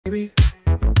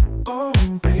Oh,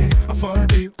 babe, I'm falling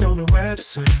deep, don't know where to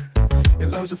turn. Your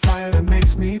love's a fire that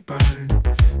makes me burn.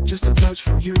 Just a touch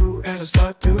from you and I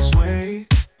start to sway,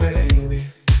 baby.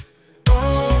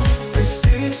 Oh, this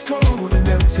is cold and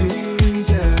empty,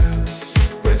 yeah.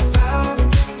 Without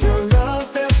your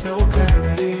love, there's no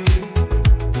clarity.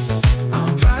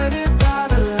 I'm blinded by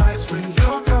the lights when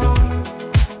you're gone.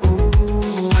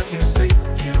 Ooh, I can't sleep,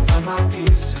 can't find my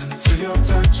peace until your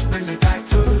touch brings me back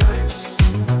to life.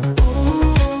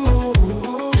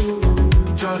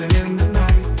 In the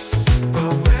night,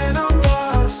 but when I'm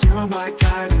lost, you're my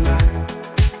guiding light.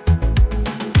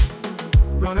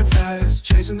 Running fast,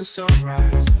 chasing the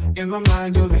sunrise. In my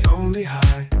mind, you're the only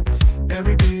high.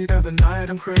 Every beat of the night,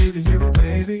 I'm craving you,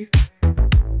 baby.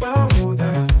 Oh,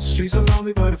 the streets are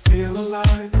lonely, but I feel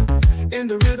alive. In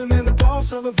the rhythm, in the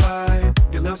pulse of a vibe.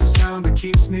 Your love's the sound that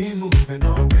keeps me moving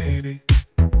on, baby.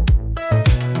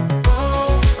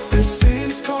 Oh, this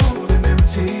city's cold and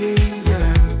empty,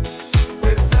 yeah.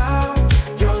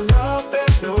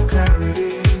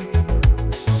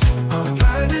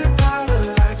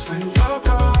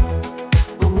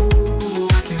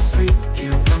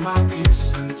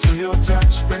 Until your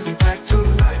touch brings me back to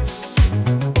life.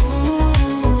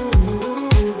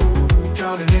 Ooh,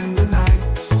 drowning in the night.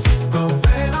 But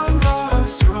when I'm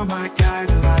lost, you're my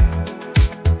guiding light.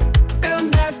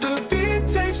 And as the beat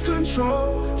takes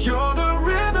control, you're the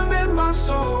rhythm in my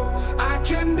soul. I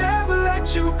can never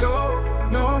let you go,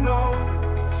 no, no.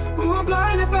 Ooh, I'm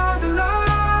blinded by the lights,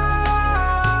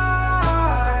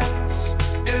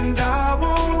 and I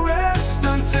won't rest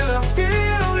until I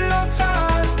feel your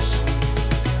touch.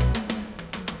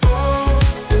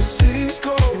 It's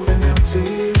cold and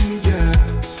empty, yeah.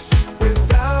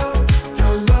 Without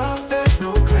your love, there's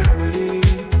no clarity.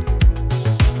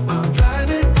 I'm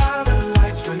blinded by the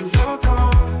lights when you're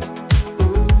gone.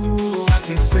 Ooh, I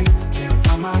can't sleep, can't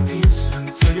find my peace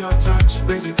until your touch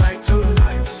brings me back to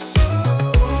life.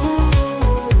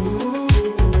 Ooh,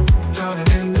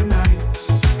 drowning in the night.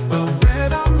 But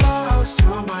when I'm lost,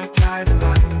 you're my guiding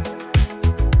light.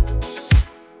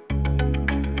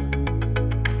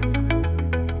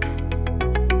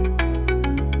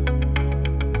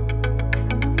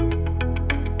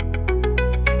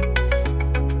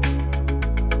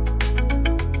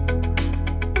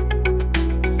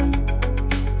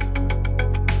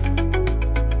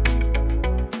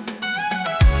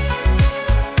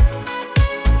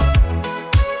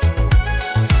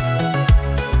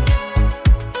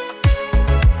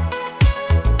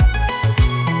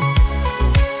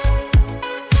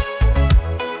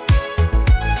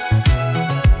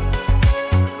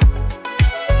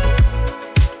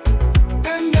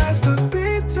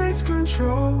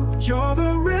 You're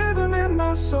the rhythm in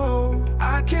my soul.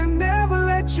 I can never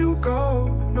let you go,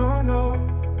 no, no.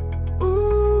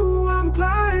 Ooh, I'm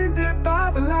blinded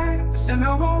by the lights, and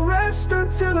I won't rest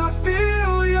until I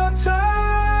feel your touch.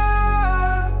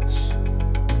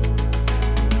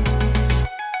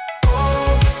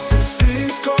 Oh, the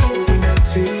city's cold and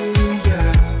empty,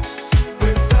 yeah.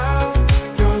 Without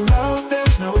your love,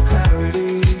 there's no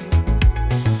clarity.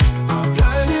 I'm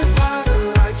blinded by the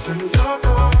lights when you're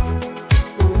gone.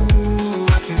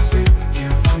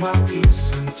 My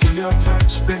peace until your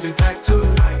touch brings me back to